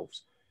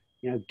themselves.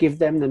 Give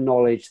them the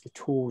knowledge, the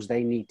tools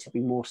they need to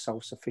be more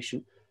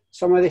self-sufficient.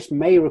 Some of this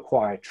may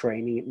require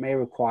training, it may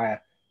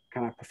require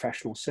kind of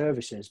professional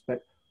services,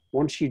 but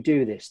once you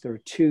do this, there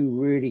are two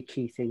really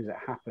key things that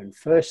happen.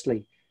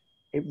 Firstly,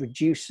 it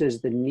reduces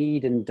the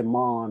need and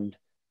demand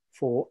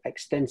for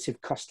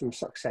extensive customer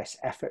success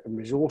effort and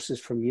resources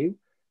from you.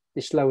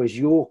 This lowers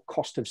your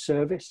cost of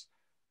service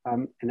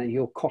and then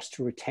your cost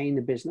to retain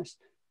the business.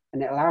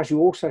 And it allows you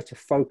also to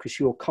focus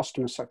your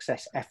customer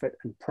success effort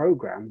and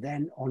program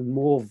then on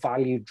more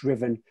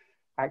value-driven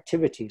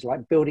activities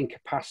like building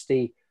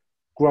capacity,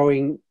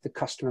 growing the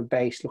customer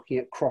base, looking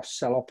at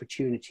cross-sell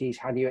opportunities,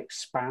 how do you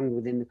expand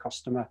within the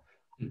customer,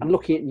 and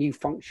looking at new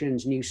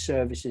functions, new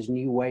services,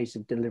 new ways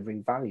of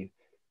delivering value,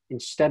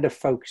 instead of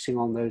focusing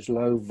on those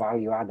low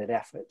value-added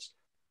efforts.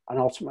 And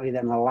ultimately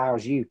then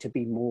allows you to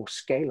be more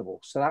scalable.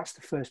 So that's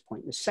the first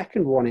point. The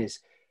second one is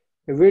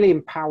it really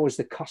empowers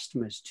the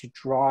customers to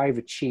drive,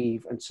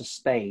 achieve, and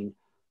sustain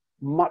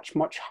much,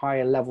 much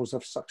higher levels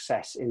of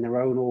success in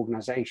their own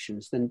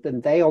organizations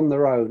than they on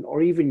their own,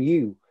 or even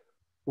you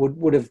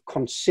would have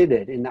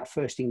considered in that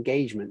first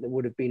engagement that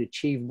would have been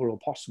achievable or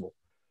possible.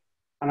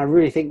 And I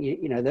really think,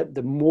 you know, that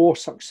the more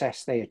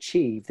success they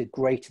achieve, the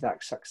greater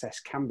that success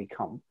can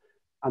become.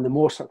 And the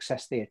more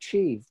success they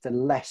achieve, the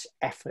less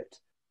effort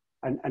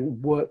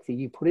and work that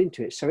you put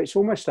into it. So it's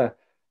almost a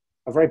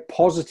very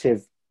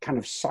positive kind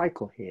of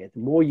cycle here. The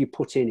more you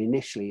put in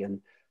initially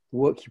and the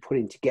work you put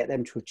in to get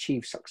them to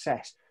achieve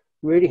success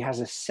really has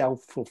a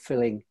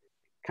self-fulfilling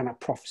kind of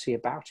prophecy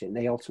about it. And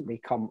they ultimately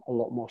become a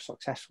lot more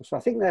successful. So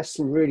I think there's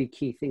some really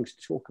key things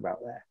to talk about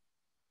there.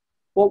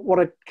 What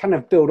I kind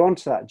of build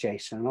onto that,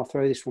 Jason, and I'll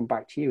throw this one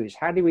back to you, is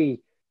how do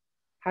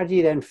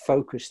you then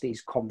focus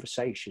these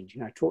conversations? You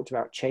know, I talked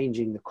about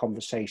changing the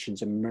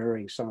conversations and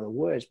mirroring some of the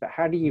words, but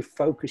how do you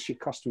focus your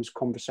customers'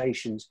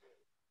 conversations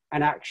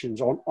and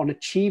actions on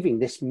achieving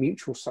this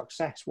mutual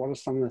success? What are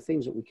some of the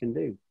things that we can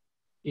do?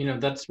 You know,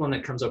 that's one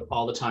that comes up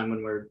all the time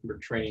when we're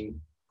training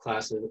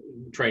classes,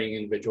 training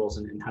individuals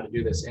and how to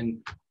do this. And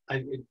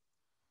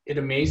it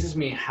amazes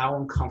me how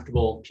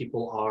uncomfortable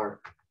people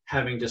are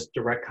having just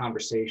direct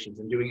conversations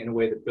and doing it in a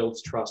way that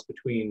builds trust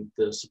between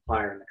the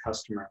supplier and the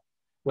customer,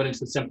 when it's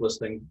the simplest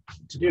thing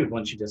to do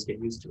once you just get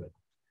used to it.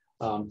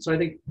 So I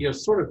think, you know,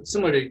 sort of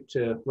similar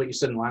to what you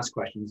said in the last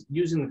questions,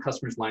 using the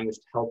customer's language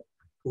to help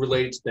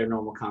relate it to their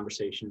normal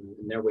conversation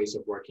and their ways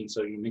of working.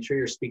 So you make sure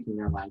you're speaking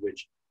their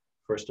language,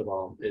 first of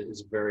all,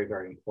 is very,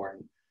 very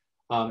important.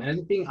 And I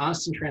think being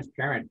honest and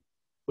transparent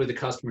with the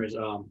customers,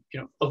 you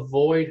know,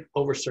 avoid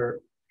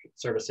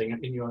over-servicing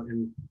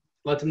and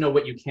let them know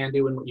what you can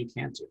do and what you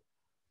can't do.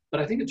 But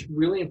I think it's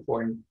really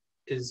important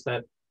is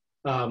that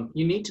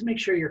you need to make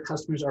sure your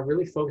customers are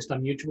really focused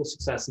on mutual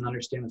success and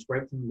understand this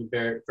right from the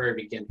very, very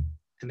beginning.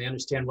 And they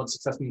understand what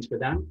success means for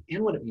them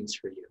and what it means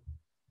for you.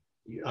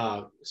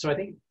 So I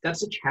think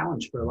that's a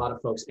challenge for a lot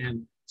of folks.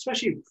 And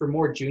especially for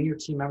more junior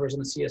team members in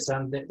the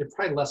CSM, they're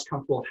probably less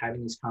comfortable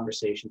having these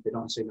conversations. They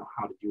don't necessarily know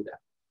how to do that.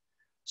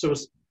 So,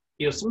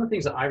 you know, some of the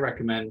things that I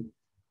recommend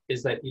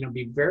is that, you know,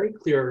 be very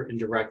clear and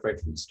direct right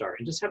from the start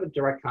and just have a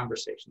direct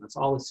conversation. That's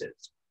all this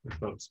is with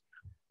folks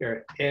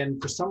here.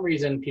 And for some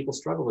reason, people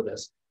struggle with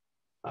this.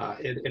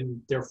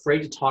 And they're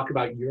afraid to talk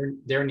about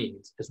their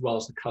needs as well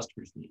as the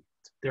customer's needs.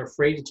 They're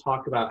afraid to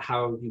talk about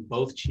how you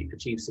both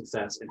achieve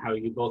success and how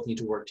you both need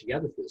to work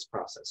together through this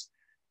process.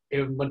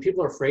 And when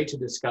people are afraid to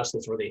discuss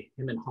this, or they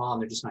hem and haw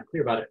and they're just not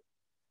clear about it,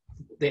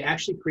 they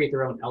actually create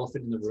their own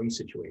elephant in the room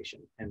situation,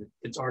 and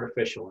it's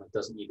artificial and it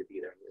doesn't need to be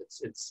there.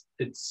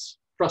 It's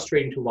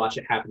frustrating to watch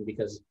it happen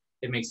because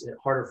it makes it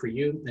harder for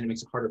you and it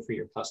makes it harder for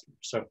your customers.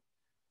 So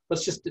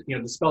let's just, you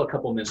know, dispel a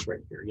couple of myths right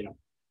here. You know,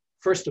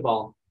 first of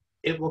all,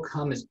 it will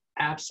come as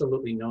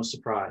absolutely no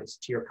surprise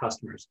to your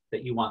customers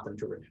that you want them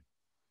to renew.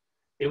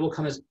 It will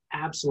come as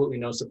absolutely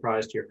no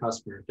surprise to your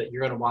customer that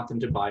you're going to want them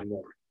to buy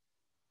more.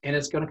 And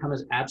it's going to come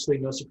as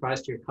absolutely no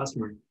surprise to your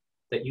customer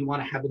that you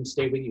want to have them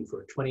stay with you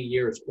for 20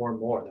 years or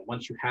more, that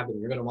once you have them,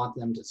 you're going to want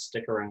them to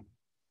stick around.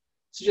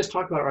 So just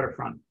talk about it right up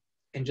front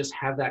and just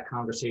have that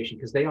conversation,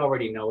 because they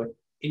already know it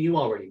and you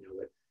already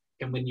know it.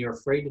 And when you're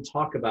afraid to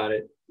talk about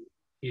it,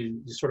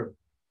 you sort of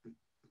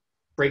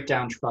break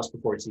down trust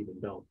before it's even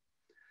built.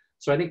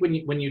 So I think when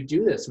you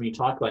do this, when you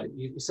talk about it,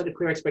 you set a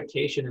clear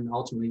expectation, and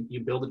ultimately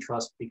you build a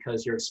trust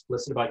because you're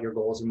explicit about your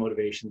goals and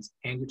motivations,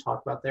 and you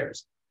talk about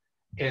theirs.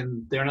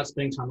 And they're not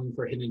spending time looking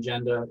for a hidden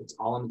agenda. It's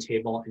all on the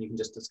table, and you can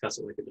just discuss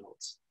it like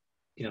adults.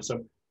 You know,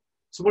 so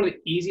one of the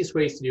easiest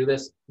ways to do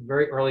this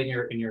very early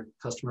in your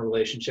customer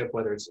relationship,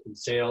 whether it's in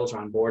sales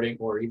or onboarding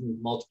or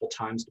even multiple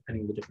times,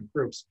 depending on the different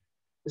groups,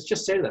 is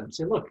just say to them,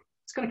 say, look,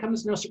 it's going to come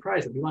as no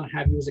surprise that we want to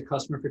have you as a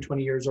customer for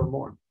 20 years or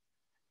more.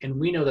 And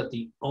we know that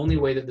the only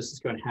way that this is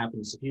going to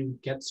happen is if you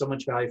get so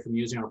much value from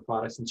using our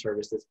products and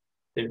services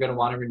that you're going to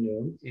want to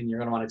renew and you're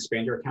going to want to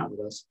expand your account with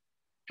us.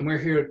 And we're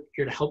here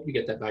to help you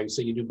get that value,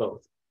 so you do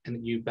both and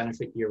that you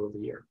benefit year over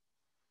year.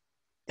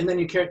 And then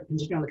you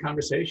continue on the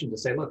conversation to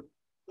say, look,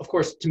 of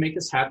course, to make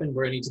this happen,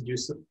 we're going to need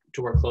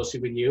to work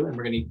closely with you, and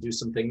we're going to need to do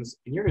some things,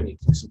 and you're going to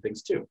need to do some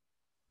things too.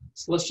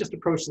 So let's just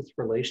approach this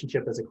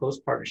relationship as a close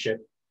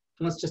partnership,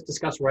 and let's just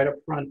discuss right up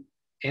front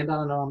and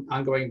on an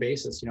ongoing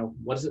basis, you know,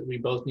 what is it we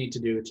both need to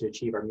do to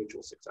achieve our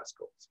mutual success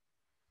goals?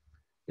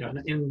 You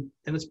know,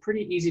 and it's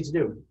pretty easy to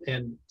do.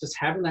 And just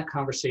having that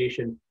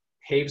conversation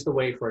paves the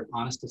way for an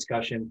honest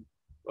discussion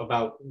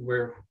about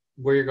where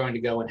you're going to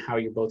go and how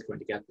you're both going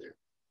to get there.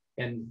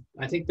 And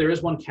I think there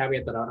is one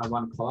caveat that I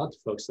want to call out to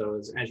folks, though,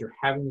 is as you're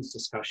having these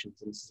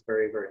discussions, and this is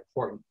very, very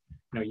important,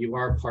 you know, you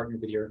are a partner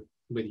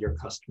with your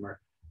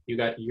customer. You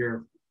got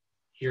your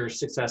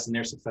success and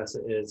their success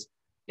is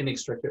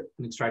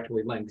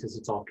inextricably linked because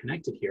it's all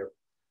connected here.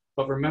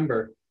 But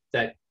remember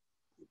that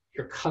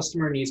your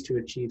customer needs to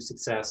achieve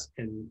success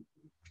and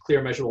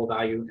clear measurable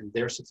value, and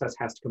their success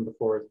has to come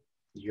before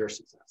your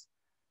success.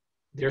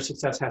 Their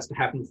success has to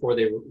happen before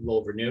they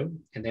will renew,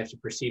 and they have to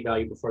perceive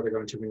value before they're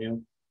going to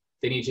renew.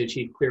 They need to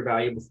achieve clear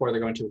value before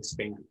they're going to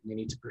expand. They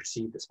need to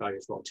perceive this value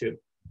as well too.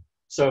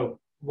 So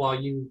while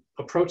you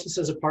approach this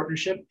as a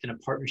partnership and a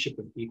partnership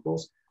of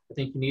equals, I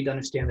think you need to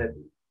understand that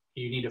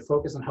you need to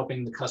focus on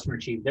helping the customer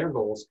achieve their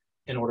goals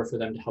in order for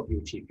them to help you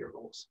achieve your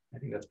goals. I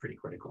think that's pretty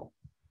critical.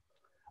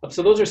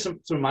 So those are some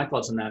of my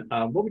thoughts on that.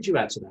 What would you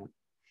add to that?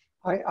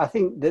 I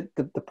think that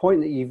the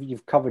point that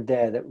you've covered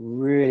there that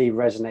really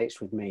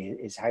resonates with me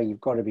is how you've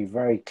got to be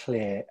very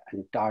clear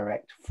and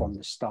direct from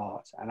the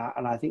start.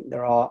 And I think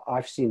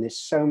I've seen this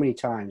so many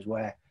times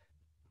where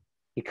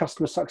your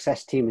customer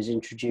success team is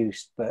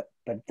introduced, but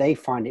they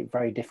find it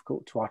very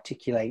difficult to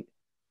articulate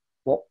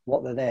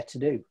what they're there to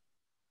do.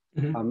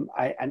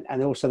 Mm-hmm.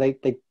 And also they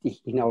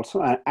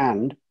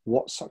and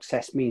what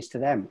success means to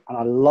them. And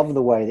I love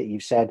the way that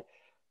you've said,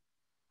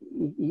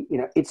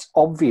 it's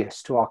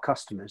obvious to our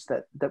customers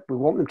that we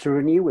want them to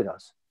renew with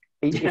us.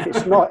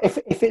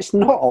 If it's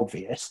not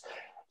obvious,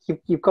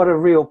 you've got a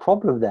real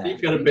problem there.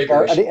 You've got a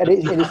bigger issue. And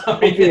it's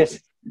obvious.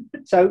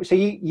 So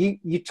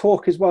you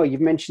talk as well. You've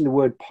mentioned the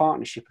word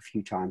partnership a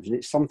few times, and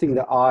it's something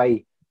that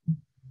I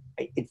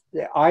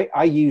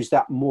use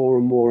that more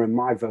and more in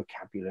my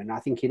vocabulary. And I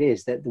think it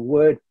is that the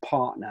word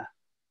partner,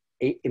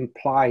 it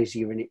implies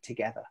you're in it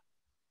together.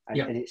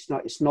 And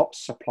it's not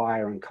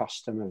supplier and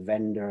customer,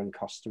 vendor and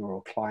customer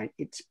or client.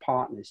 It's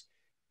partners.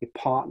 You're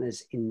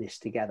partners in this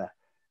together.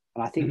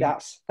 And I think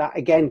that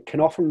again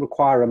can often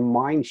require a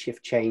mind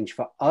shift change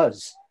for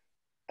us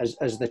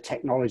as the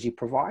technology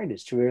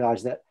providers to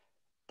realize that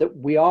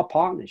we are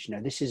partners.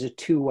 This is a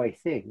two-way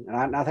thing.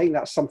 And I think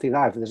that's something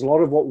there's a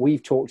lot of what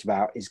we've talked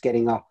about is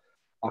getting our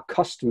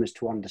customers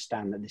to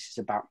understand that this is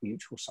about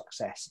mutual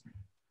success.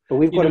 But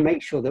we've got to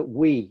make sure that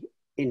we,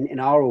 in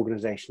our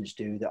organizations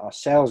do, that our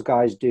sales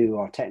guys do,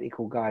 our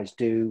technical guys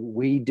do,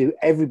 we do,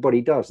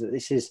 everybody does, that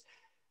this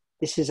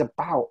is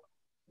about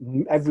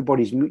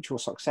everybody's mutual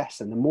success.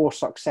 And the more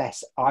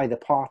success either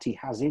party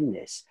has in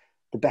this,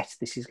 the better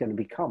this is going to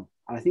become.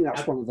 And I think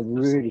that's one of the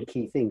really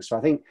key things. So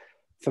I think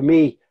for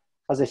me,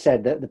 as I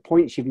said, the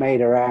points you've made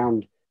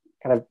around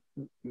kind of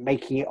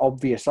making it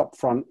obvious up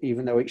front,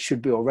 even though it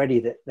should be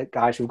already that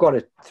guys, we've got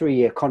a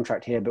 3-year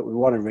contract here, but we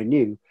want to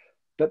renew,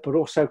 but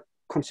also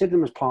consider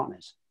them as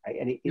partners.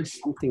 And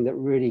it's something that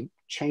really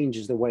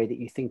changes the way that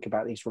you think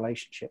about these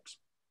relationships.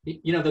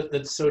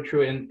 That's so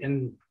true.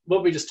 And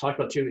what we just talked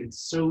about too,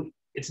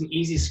 it's an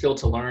easy skill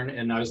to learn.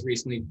 And I was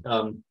recently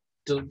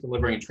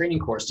delivering a training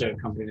course to a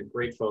company of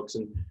great folks,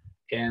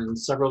 and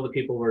several of the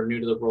people were new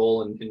to the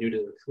role and new to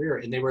their career,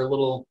 and they were a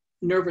little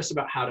nervous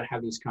about how to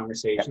have these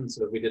conversations.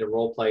 So we did a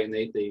role play, and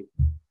they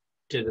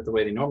did it the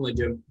way they normally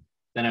do.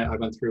 Then I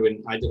went through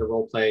and I did a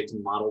role play to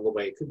model the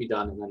way it could be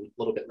done. And then a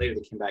little bit later,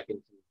 they came back and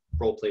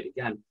role played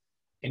again.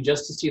 And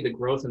just to see the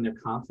growth in their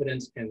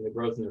confidence and the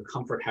growth in their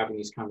comfort having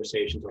these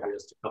conversations over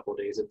just a couple of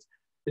days,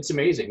 it's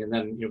amazing. And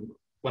then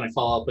when I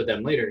follow up with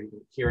them later,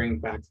 hearing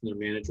back from their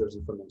managers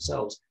and from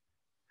themselves,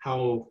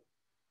 how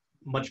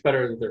much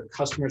better their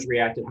customers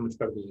reacted, how much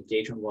better the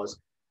engagement was.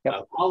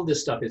 All of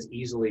this stuff is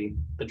easily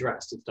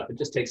addressed and stuff. It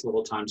just takes a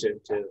little time to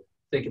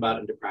think about it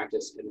and to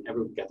practice, and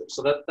everyone gets it.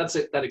 So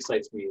that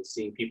excites me, is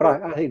seeing people.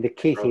 But I think the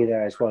key thing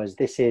there as well is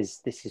this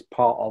is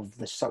part of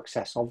the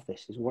success of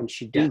this, is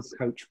once you do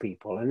coach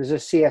people, and as a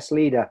CS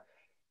leader,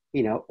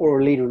 or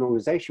a leader in an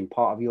organization,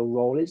 part of your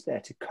role is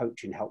there to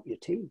coach and help your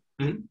team,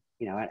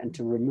 and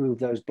to remove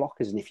those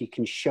blockers. And if you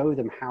can show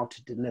them how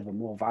to deliver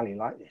more value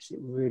like this, it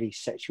really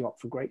sets you up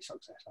for great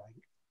success, I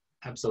think.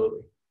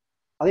 Absolutely.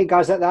 I think,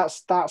 guys,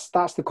 that's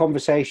the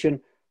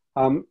conversation.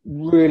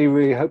 Really,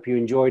 really hope you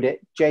enjoyed it.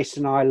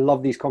 Jason and I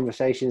love these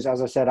conversations.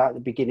 As I said at the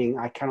beginning,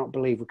 I cannot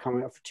believe we're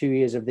coming up for 2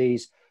 years of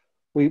these.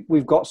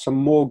 We've got some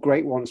more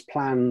great ones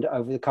planned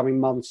over the coming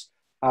months,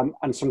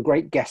 and some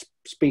great guest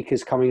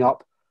speakers coming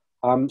up.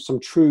 Some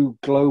true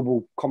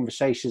global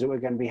conversations that we're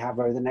going to be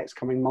having over the next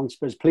coming months.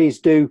 But please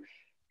do,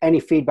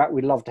 any feedback,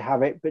 we'd love to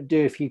have it. But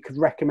if you could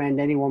recommend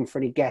anyone for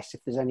any guests,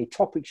 if there's any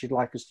topics you'd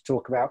like us to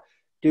talk about,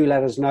 do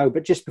let us know.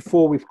 But just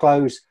before we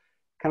close,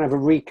 kind of a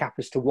recap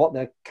as to what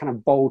the kind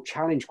of bold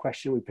challenge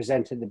question we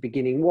presented at the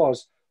beginning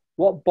was: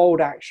 what bold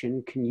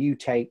action can you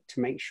take to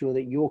make sure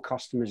that your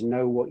customers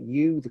know what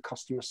you, the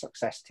customer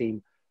success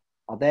team,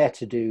 are there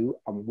to do,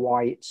 and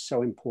why it's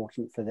so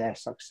important for their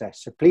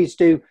success? So please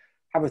do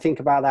have a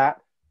think about that.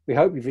 We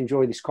hope you've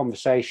enjoyed this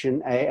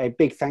conversation. A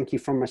big thank you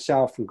from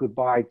myself, and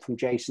goodbye from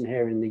Jason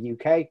here in the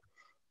UK.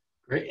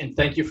 Great. And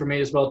thank you from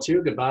me as well,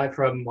 too. Goodbye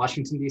from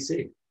Washington,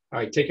 D.C. All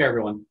right. Take care,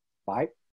 everyone. Bye.